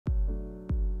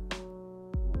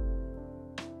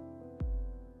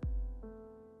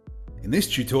In this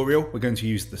tutorial, we're going to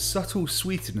use the Subtle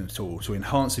Sweetener tool to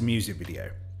enhance a music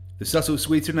video. The Subtle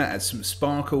Sweetener adds some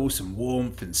sparkle, some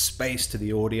warmth and space to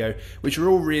the audio, which are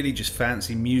all really just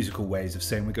fancy musical ways of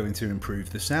saying we're going to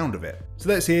improve the sound of it. So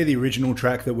let's hear the original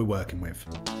track that we're working with.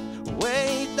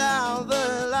 Way down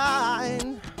the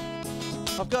line,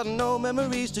 I've got no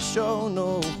memories to show,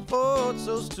 no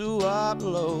photos to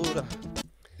upload.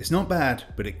 It's not bad,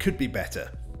 but it could be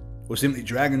better. We'll simply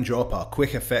drag and drop our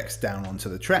quick effects down onto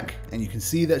the track, and you can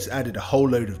see that's added a whole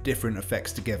load of different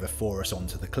effects together for us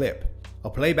onto the clip.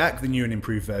 I'll play back the new and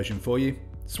improved version for you,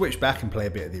 switch back and play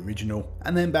a bit of the original,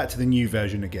 and then back to the new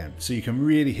version again, so you can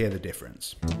really hear the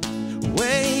difference.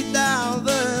 Way down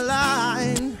the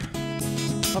line,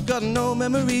 I've got no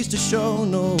memories to show,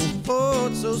 no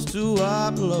photos to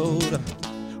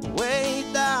upload. Way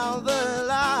down the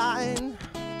line,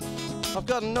 I've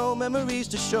got no memories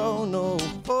to show, no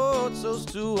photos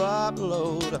to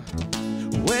upload.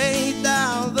 Way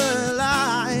down the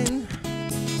line,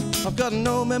 I've got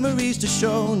no memories to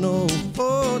show, no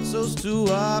photos to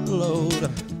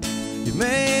upload. You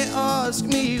may ask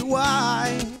me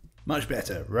why. Much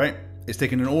better, right? It's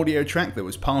taken an audio track that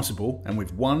was passable and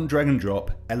with one drag and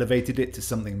drop elevated it to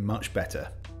something much better.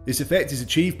 This effect is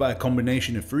achieved by a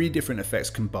combination of 3 different effects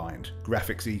combined: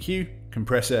 graphics EQ,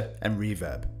 compressor and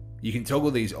reverb. You can toggle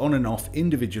these on and off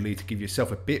individually to give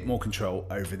yourself a bit more control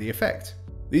over the effect.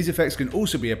 These effects can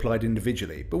also be applied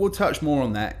individually, but we'll touch more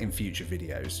on that in future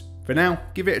videos. For now,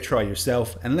 give it a try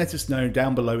yourself and let us know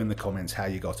down below in the comments how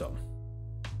you got on.